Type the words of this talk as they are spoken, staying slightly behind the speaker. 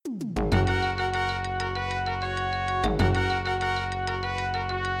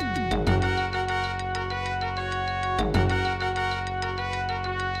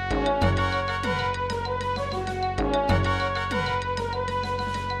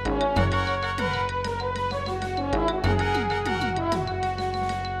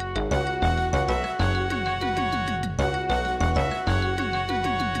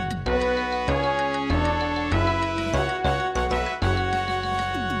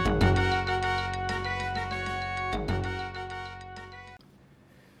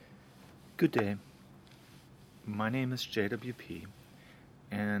Good day. My name is JWP,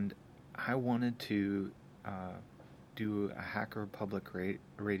 and I wanted to do a Hacker Public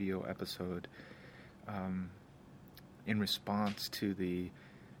Radio episode in response to the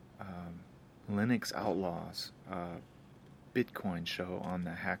Linux Outlaws Bitcoin show on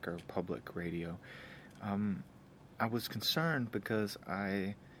the Hacker Public Radio. I was concerned because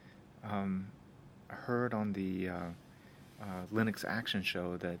I heard on the Linux Action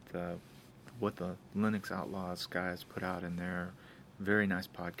Show that what the Linux Outlaws guys put out in their very nice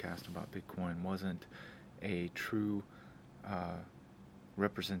podcast about Bitcoin wasn't a true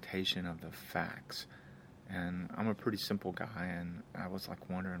representation of the facts. And I'm a pretty simple guy, and I was like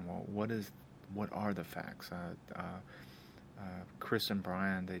wondering, well, what are the facts? Chris and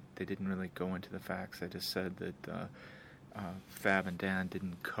Brian, they didn't really go into the facts. They just said that Fab and Dan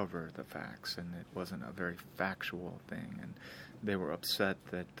didn't cover the facts, and it wasn't a very factual thing. And they were upset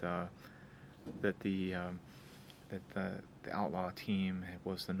that the Outlaw team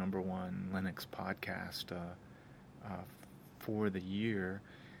was the number one Linux podcast for the year,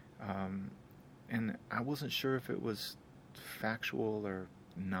 and I wasn't sure if it was factual or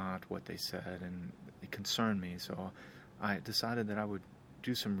not what they said, and it concerned me. So I decided that I would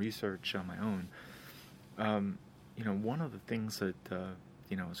do some research on my own. One of the things that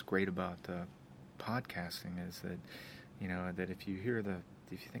is great about podcasting is that that if you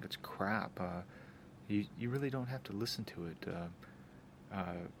think it's crap, you really don't have to listen to it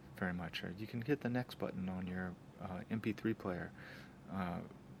very much. Or you can hit the next button on your MP3 player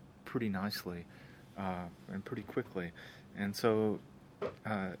pretty nicely and pretty quickly. And so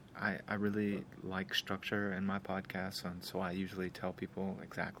I really like structure in my podcasts, and so I usually tell people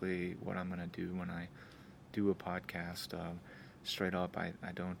exactly what I'm going to do when I do a podcast. Straight up, I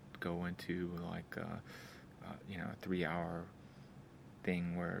don't go into like a 3-hour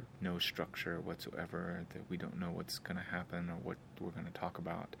thing where no structure whatsoever, that we don't know what's going to happen or what we're going to talk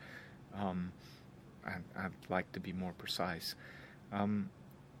about. I'd like to be more precise. I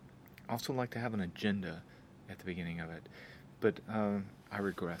also like to have an agenda at the beginning of it, but I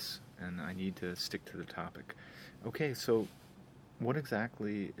regress, and I need to stick to the topic. Okay, so what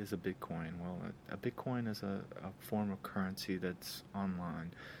exactly is a Bitcoin? Well, a Bitcoin is a form of currency that's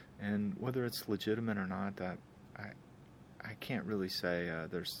online, and whether it's legitimate or not, I can't really say.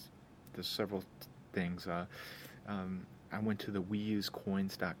 There's several things. I went to the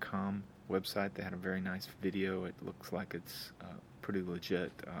weusecoins.com website. They had a very nice video. It looks like it's pretty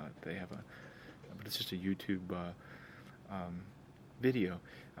legit. They have but it's just a YouTube video.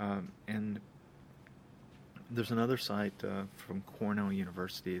 And there's another site from Cornell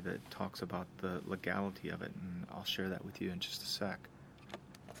University that talks about the legality of it, and I'll share that with you in just a sec.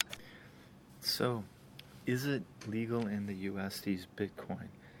 So, is it legal in the U.S. to use Bitcoin?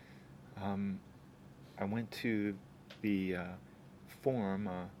 I went to the forum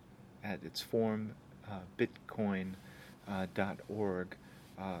at its forum, bitcoin.org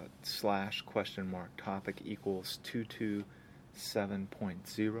 /topic equals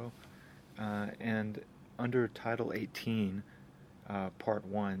 227.0, and under Title 18, Part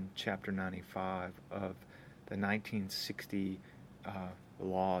 1, Chapter 95 of the 1960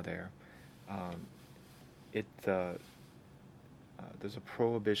 law there, there's a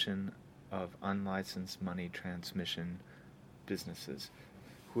prohibition of unlicensed money transmission businesses.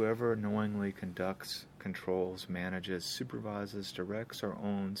 Whoever knowingly conducts, controls, manages, supervises, directs, or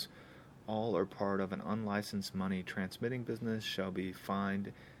owns all or part of an unlicensed money transmitting business shall be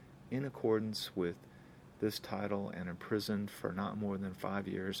fined in accordance with this title and imprisoned for not more than 5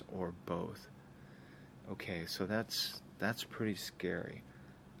 years or both. Okay, so that's pretty scary.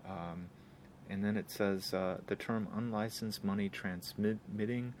 And then it says the term unlicensed money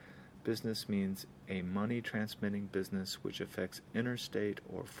transmitting business means a money transmitting business which affects interstate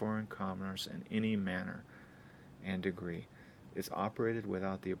or foreign commerce in any manner and degree, is operated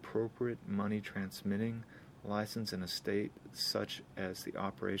without the appropriate money transmitting license in a state such as the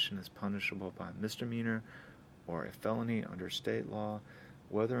operation is punishable by misdemeanor or a felony under state law,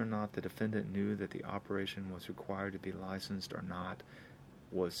 whether or not the defendant knew that the operation was required to be licensed or not,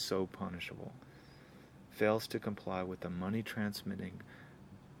 was so punishable. Fails to comply with the money transmitting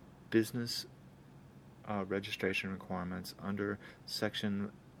business registration requirements under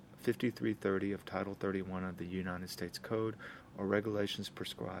Section 5330 of Title 31 of the United States Code or regulations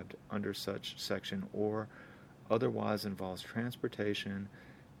prescribed under such section, or otherwise involves transportation,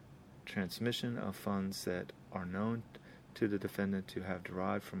 transmission of funds that are known to the defendant to have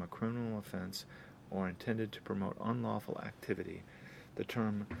derived from a criminal offense or intended to promote unlawful activity. The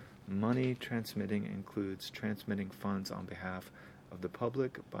term money transmitting includes transmitting funds on behalf of the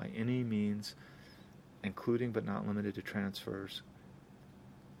public by any means, including but not limited to transfers.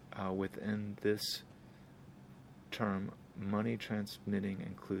 Within this term, money transmitting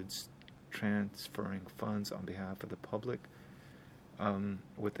includes transferring funds on behalf of the public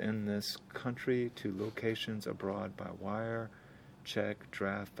within this country to locations abroad by wire, check,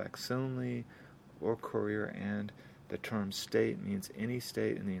 draft, facsimile, or courier, and the term state means any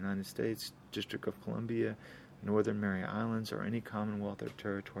state in the United States, District of Columbia, Northern Mariana Islands, or any Commonwealth or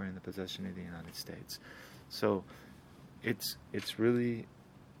territory in the possession of the United States. So it's really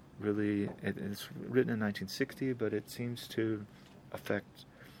it's written in 1960, but it seems to affect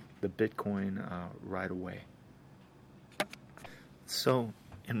the Bitcoin right away. So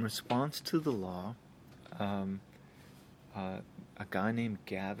in response to the law, a guy named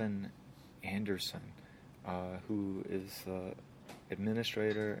Gavin Anderson, who is the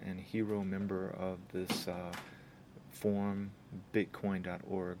administrator and hero member of this forum,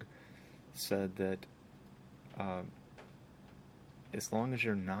 Bitcoin.org, said that as long as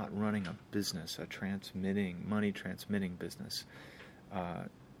you're not running a business, a money transmitting business,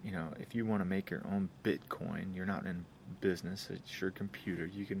 if you want to make your own Bitcoin, you're not in business, it's your computer,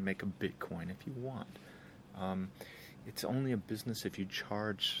 you can make a Bitcoin if you want. It's only a business if you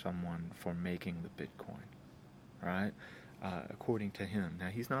charge someone for making the Bitcoin, right? According to him. Now,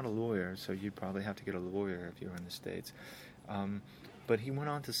 he's not a lawyer, so you'd probably have to get a lawyer if you're in the States. But he went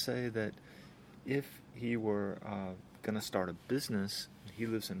on to say that if he were going to start a business, he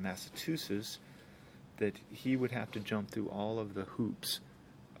lives in Massachusetts, that he would have to jump through all of the hoops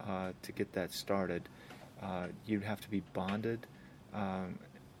to get that started. You'd have to be bonded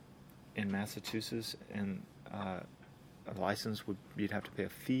in Massachusetts, and a license you'd have to pay a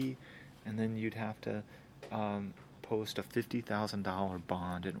fee, and then you'd have to post a $50,000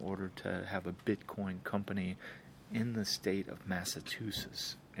 bond in order to have a Bitcoin company in the state of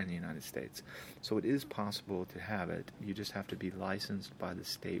Massachusetts in the United States. So it is possible to have it. You just have to be licensed by the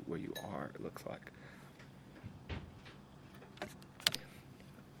state where you are, it looks like.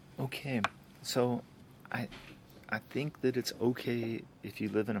 Okay, so I think that it's okay if you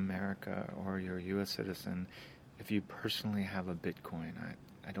live in America or you're a U.S. citizen if you personally have a Bitcoin.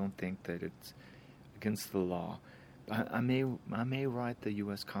 I don't think that it's against the law. I may write the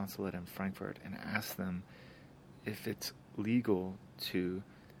U.S. consulate in Frankfurt and ask them if it's legal to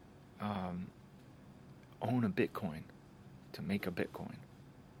own a Bitcoin, to make a Bitcoin.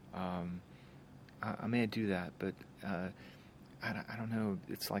 I may do that, but I don't know.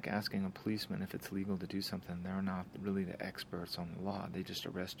 It's like asking a policeman if it's legal to do something. They're not really the experts on the law. They just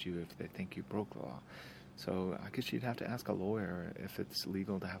arrest you if they think you broke the law. So I guess you'd have to ask a lawyer if it's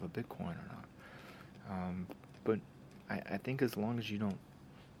legal to have a Bitcoin or not. But I think as long as you don't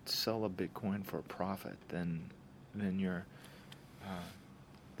sell a Bitcoin for a profit, then you're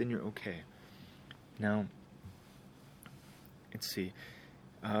okay. Now, let's see.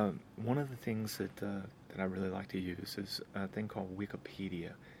 One of the things that I really like to use is a thing called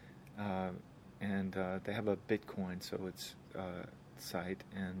Wikipedia, and they have a Bitcoin, so it's site,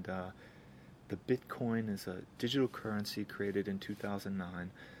 and the Bitcoin is a digital currency created in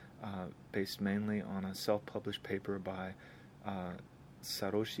 2009, based mainly on a self-published paper by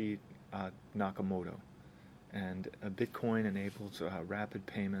Satoshi Nakamoto. And a Bitcoin enables rapid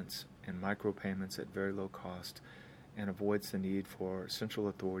payments and micropayments at very low cost, and avoids the need for central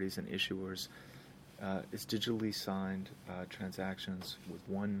authorities and issuers. It's digitally signed transactions with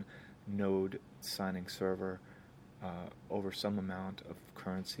one node signing server over some amount of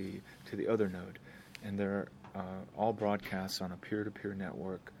currency to the other node. And they're all broadcasts on a peer-to-peer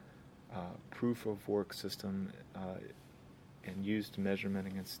network, proof of work system, and used measurement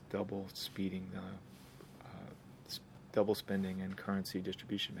against double spending and currency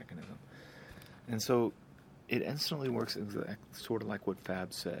distribution mechanism. And so it instantly works sort of like what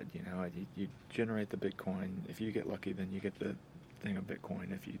Fab said. You generate the Bitcoin. If you get lucky, then you get the thing of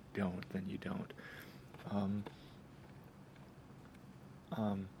Bitcoin. If you don't, then you don't.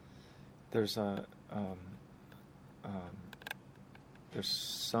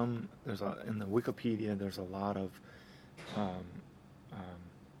 In the Wikipedia, there's a lot of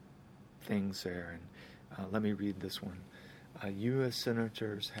things there, and let me read this one. U.S.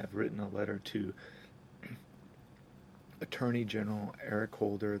 senators have written a letter to Attorney General Eric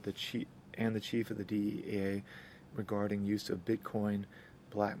Holder, the chief of the DEA, regarding use of Bitcoin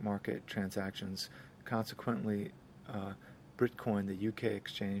black market transactions. Consequently, Bitcoin, the UK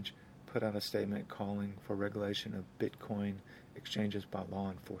exchange, put out a statement calling for regulation of Bitcoin exchanges by law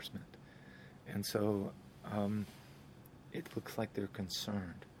enforcement. And so it looks like they're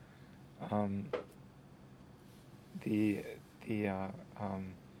concerned. the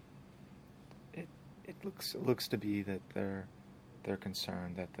it looks to be that they're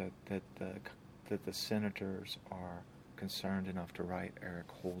concerned that the senators are concerned enough to write Eric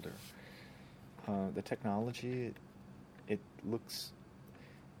Holder. The technology, it looks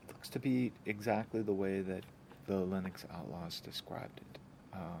to be exactly the way that the Linux Outlaws described it.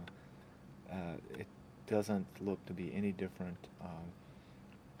 It doesn't look to be any different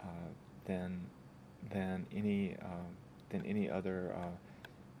than any other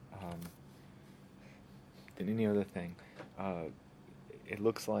thing. It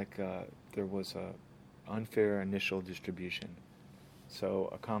looks like there was a unfair initial distribution. So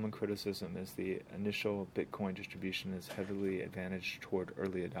a common criticism is the initial Bitcoin distribution is heavily advantaged toward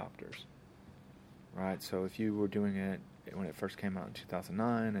early adopters. Right? So if you were doing it when it first came out in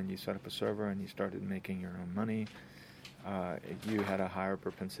 2009 and you set up a server and you started making your own money, you had a higher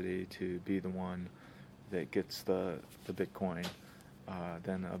propensity to be the one that gets the Bitcoin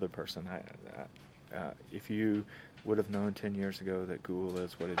than the other person. If you would have known 10 years ago that Google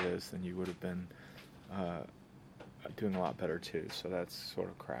is what it is, then you would have been doing a lot better too. So that's sort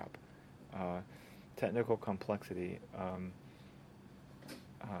of crap. Technical complexity.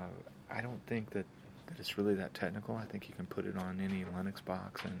 I don't think that it's really that technical. I think you can put it on any Linux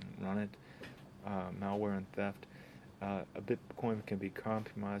box and run it. Malware and theft. A Bitcoin can be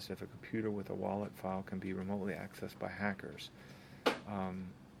compromised if a computer with a wallet file can be remotely accessed by hackers. I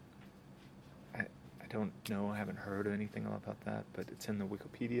don't know. I haven't heard anything about that, but it's in the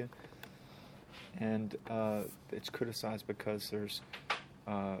Wikipedia. And it's criticized because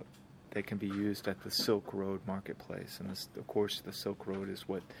they can be used at the Silk Road marketplace. And this, of course, the Silk Road is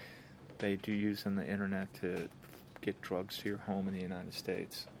what they do use on the internet to get drugs to your home in the United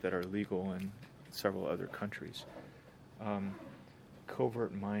States that are legal in several other countries.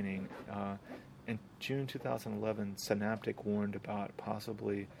 Covert mining. In June 2011, Synaptic warned about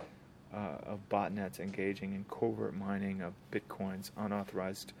possibly of botnets engaging in covert mining of Bitcoin's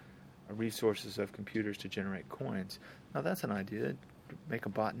unauthorized resources of computers to generate coins. Now that's an idea. Make a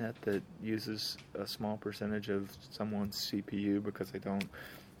botnet that uses a small percentage of someone's CPU because they don't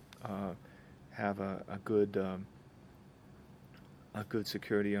have a good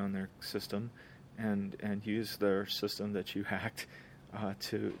security on their system, and use their system that you hacked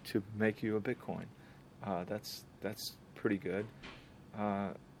to make you a Bitcoin. That's pretty good.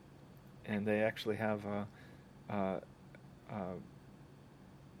 And they actually have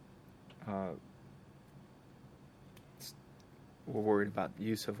we're worried about the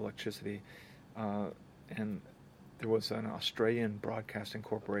use of electricity, and there was an Australian broadcasting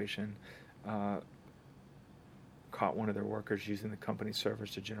corporation caught one of their workers using the company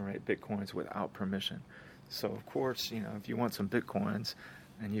servers to generate Bitcoins without permission. So of course, if you want some Bitcoins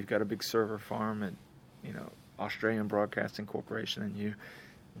and you've got a big server farm at, Australian Broadcasting Corporation, and you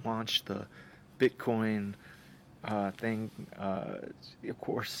launch the Bitcoin thing, of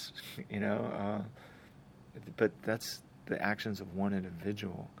course, but that's the actions of one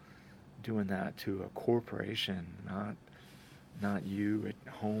individual doing that to a corporation, not you at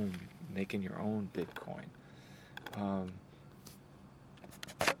home making your own Bitcoin.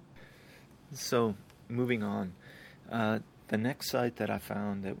 So moving on, the next site that I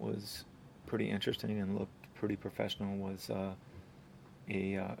found that was pretty interesting and looked pretty professional was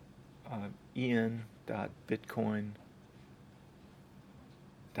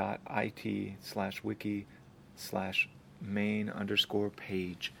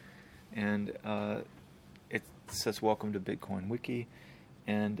and it says welcome to Bitcoin Wiki,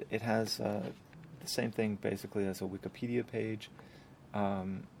 and it has the same thing basically as a Wikipedia page,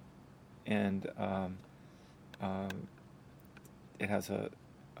 and it has a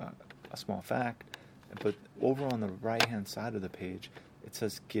small fact, but over on the right hand side of the page it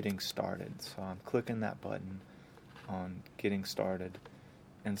says getting started. So I'm clicking that button on getting started,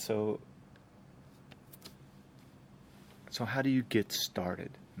 and so how do you get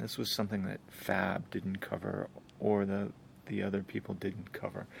started? This was something that Fab didn't cover, or the other people didn't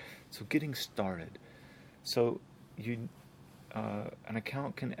cover. So getting started. So you an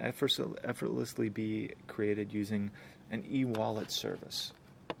account can effortlessly be created using an e-wallet service.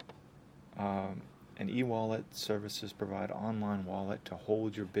 And e-wallet services provide online wallet to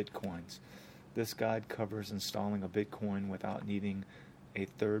hold your Bitcoins. This guide covers installing a Bitcoin without needing a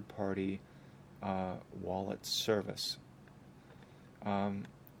third-party wallet service. And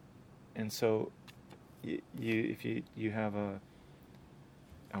so if you have a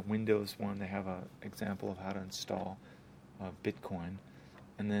Windows one, they have an example of how to install Bitcoin.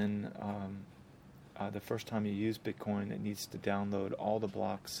 And then the first time you use Bitcoin, it needs to download all the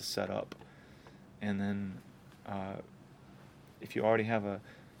blocks to set up. And then if you already have a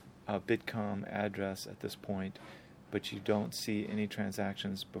Bitcoin address at this point, but you don't see any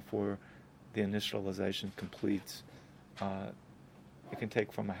transactions before the initialization completes, it can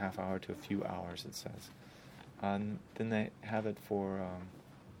take from a half hour to a few hours, it says. And then they have it for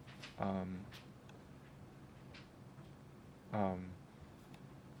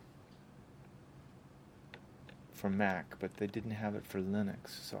Mac, but they didn't have it for Linux,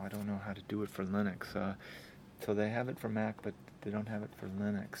 so I don't know how to do it for Linux. So they have it for Mac, but they don't have it for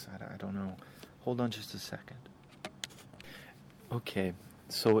Linux. I don't know. Hold on just a second. Okay,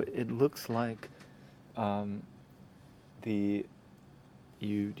 so it looks like you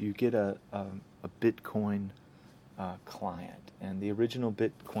get a Bitcoin client, and the original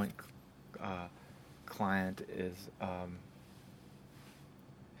Bitcoin client is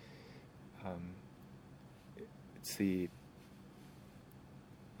it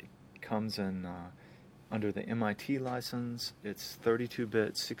comes in under the MIT license. It's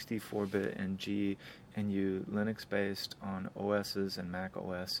 32-bit, 64-bit, and GNU Linux based on OSs and Mac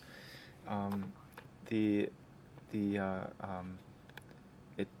OS. It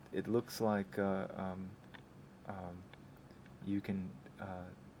looks like you can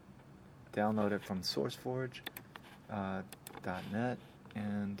download it from SourceForge.net,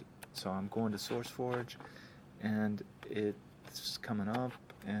 and so I'm going to SourceForge, and it's coming up,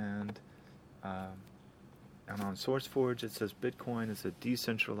 and on SourceForge it says Bitcoin is a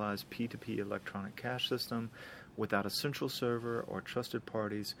decentralized P2P electronic cash system without a central server or trusted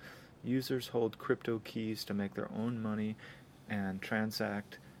parties. Users hold crypto keys to make their own money and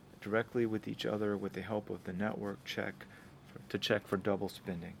transact directly with each other with the help of the network to check for double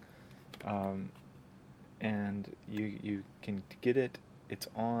spending. And you can get it. It's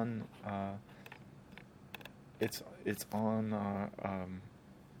on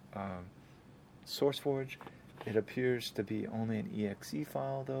SourceForge. It appears to be only an exe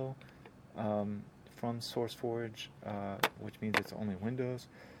file though, from SourceForge, which means it's only Windows.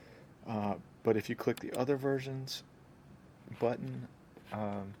 But if you click the other versions button,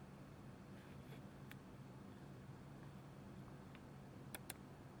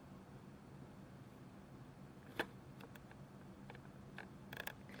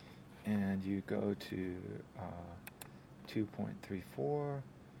 and you go to 2.34,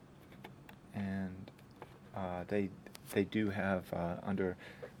 and they do have under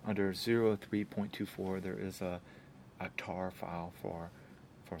 03.24 there is a tar file for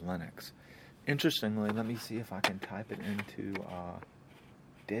Linux. Interestingly, let me see if I can type it into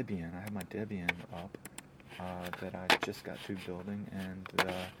Debian. I have my Debian up that I just got through building, and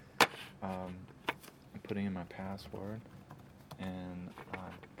I'm putting in my password, and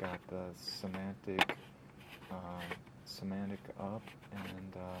I've got the semantic up,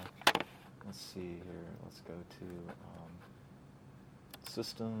 and let's see here. Let's go to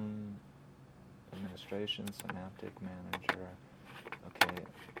System Administration, Semantic Manager. Okay.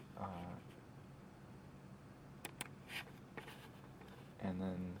 And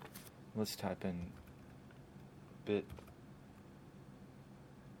then let's type in bit.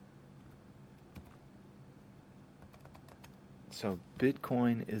 So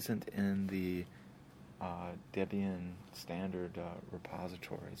Bitcoin isn't in the Debian standard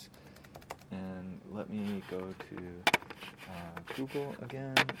repositories. And let me go to Google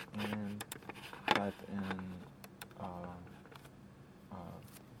again and type in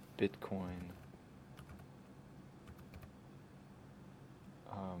Bitcoin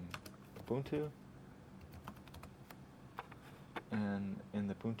Ubuntu, and in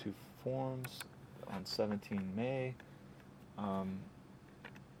the Ubuntu forums on 17 May,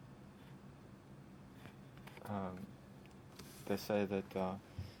 they say that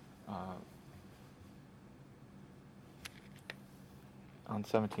on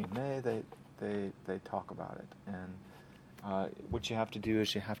 17 May they talk about it, and what you have to do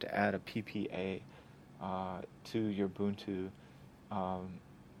is you have to add a PPA to your Ubuntu.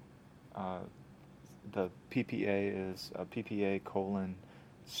 The PPA is a PPA:/Bitcoin,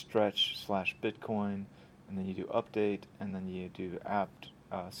 and then you do update, and then you do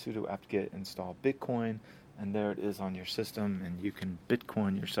sudo apt-get install Bitcoin, and there it is on your system, and you can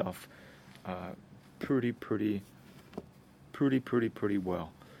Bitcoin yourself pretty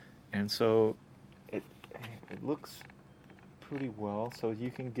well. And so it looks pretty well. So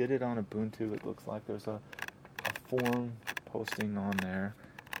you can get it on Ubuntu. It looks like there's a forum posting on there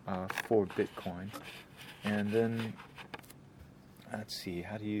for Bitcoin. And then, let's see,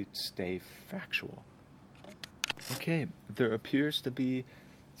 how do you stay factual? Okay, there appears to be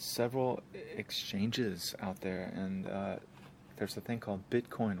several exchanges out there, and there's a thing called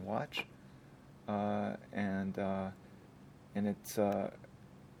Bitcoin Watch, and and it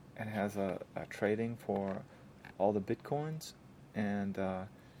has a trading for all the bitcoins, and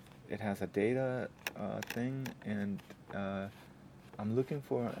it has a data thing, and I'm looking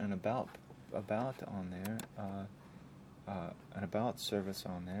for an about on there, an about service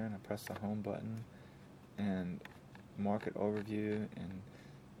on there, and I press the home button and market overview, and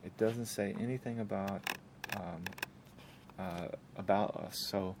it doesn't say anything about us.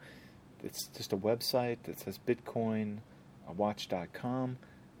 So it's just a website that says bitcoinwatch.com,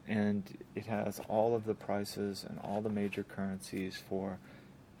 and it has all of the prices and all the major currencies for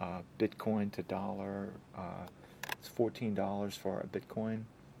Bitcoin to dollar. It's $14 for a Bitcoin,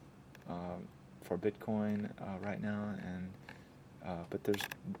 right now, and but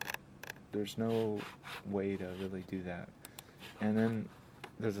there's no way to really do that. And then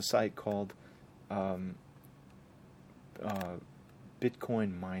there's a site called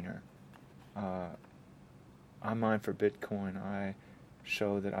Bitcoin Miner. I mine for Bitcoin. I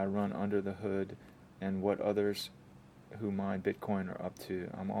show that I run under the hood and what others who mine Bitcoin are up to.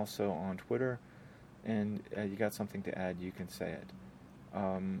 I'm also on Twitter, and you got something to add, you can say it.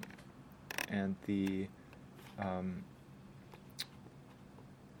 And the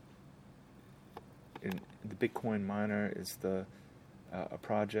Bitcoin Miner is a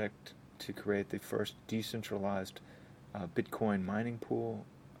project to create the first decentralized Bitcoin mining pool,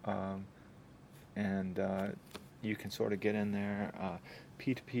 and you can sort of get in there.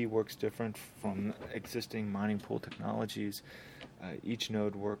 P2P works different from existing mining pool technologies. Each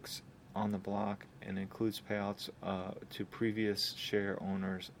node works on the block and includes payouts to previous share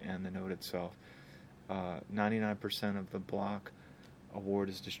owners and the node itself. 99% of the block award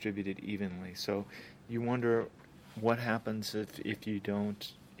is distributed evenly. So you wonder what happens if you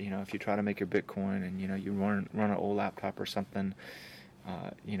don't, if you try to make your Bitcoin and you run an old laptop or something,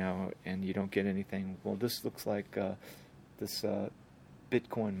 and you don't get anything. Well, this looks like this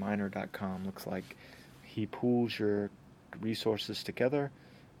bitcoinminer.com looks like he pools your resources together,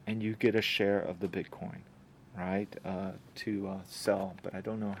 and you get a share of the Bitcoin, right, to sell. But I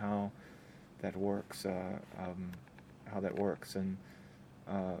don't know how that works. And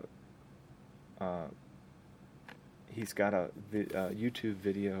he's got a YouTube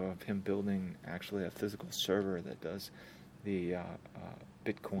video of him building actually a physical server that does the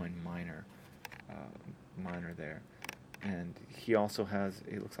Bitcoin miner there, and he also has.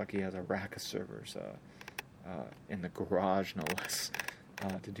 It looks like he has a rack of servers in the garage, no less,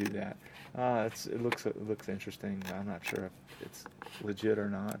 to do that. It looks interesting. I'm not sure if it's legit or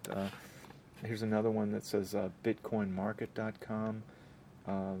not. Here's another one that says bitcoinmarket.com,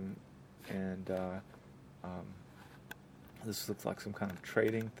 and this looks like some kind of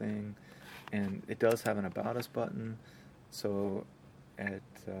trading thing, and it does have an About Us button. So at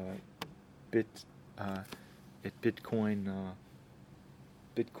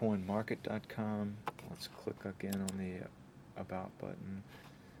bitcoinmarket.com, let's click again on the About button.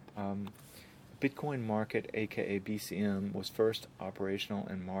 Bitcoin Market, aka BCM, was first operational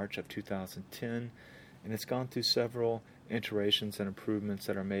in March of 2010, and it's gone through several iterations and improvements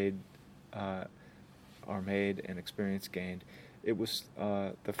that are made and experience gained. It was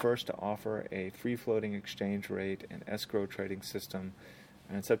the first to offer a free-floating exchange rate and escrow trading system.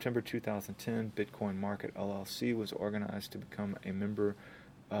 And in September 2010, Bitcoin Market LLC was organized to become a member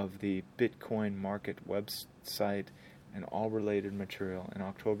of the Bitcoin Market website and all related material. In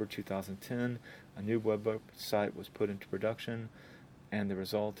October 2010, a new website was put into production, and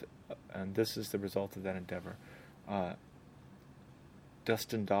this is the result of that endeavor.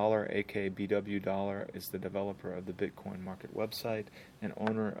 Dustin Dollar, aka BW Dollar, is the developer of the Bitcoin Market website and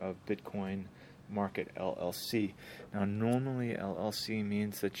owner of Bitcoin Market LLC. Now, normally LLC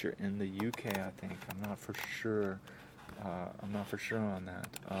means that you're in the UK, I think. I'm not for sure on that.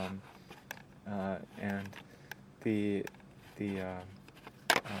 And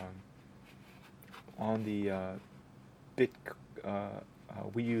on the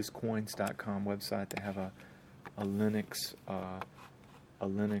weusecoins.com website, they have a Linux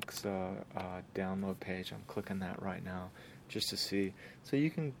download page. I'm clicking that right now just to see. So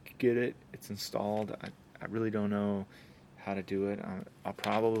you can get it. It's installed. I really don't know how to do it. I'll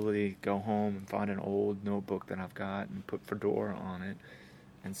probably go home and find an old notebook that I've got and put Fedora on it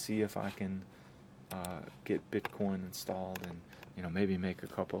and see if I can get Bitcoin installed and maybe make a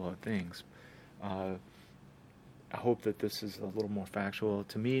couple of things. I hope that this is a little more factual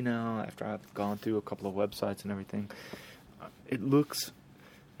to me now after I've gone through a couple of websites and everything. It looks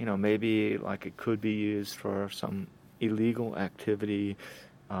maybe like it could be used for some illegal activity.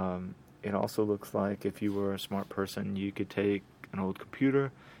 It also looks like if you were a smart person, you could take an old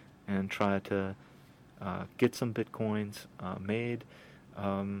computer and try to get some Bitcoins made.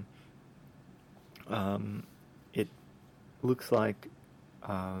 It looks like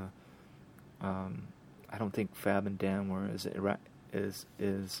I don't think Fab and Dan were is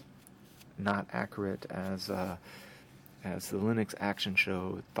not accurate as the Linux Action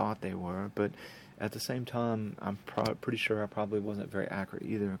Show thought they were, but at the same time, I'm pretty sure I probably wasn't very accurate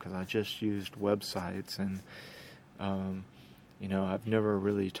either, because I just used websites, and I've never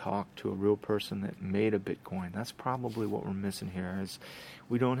really talked to a real person that made a Bitcoin. That's probably what we're missing here, is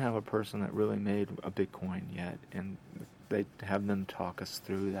we don't have a person that really made a Bitcoin yet, and they have them talk us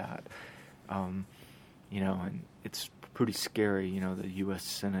through that. And it's pretty scary, the U.S.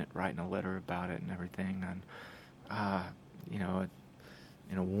 Senate writing a letter about it and everything, and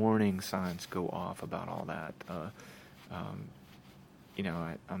warning signs go off about all that. I'm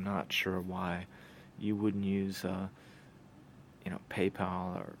not sure why you wouldn't use,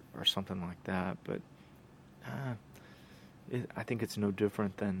 PayPal or something like that, but I think it's no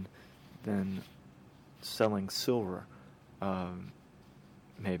different than selling silver.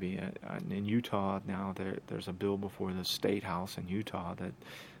 Maybe in Utah now, there's a bill before the State House in Utah that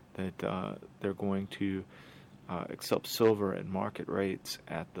they're going to accept silver at market rates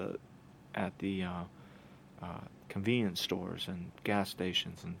at the convenience stores and gas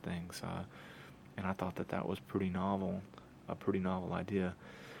stations and things, and I thought that was a pretty novel idea.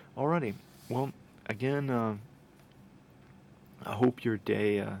 Alrighty, well, again, I hope your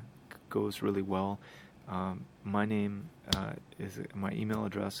day goes really well. My name is my email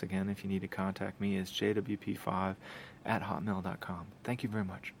address again. If you need to contact me, is jwp5@hotmail.com. Thank you very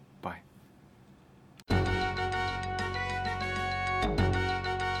much. Bye.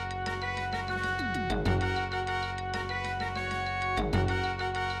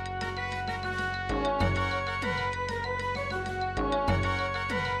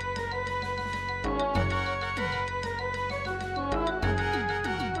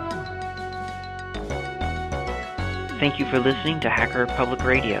 Thank you for listening to Hacker Public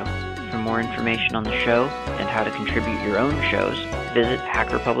Radio. For more information on the show and how to contribute your own shows, visit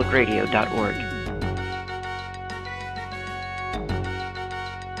hackerpublicradio.org.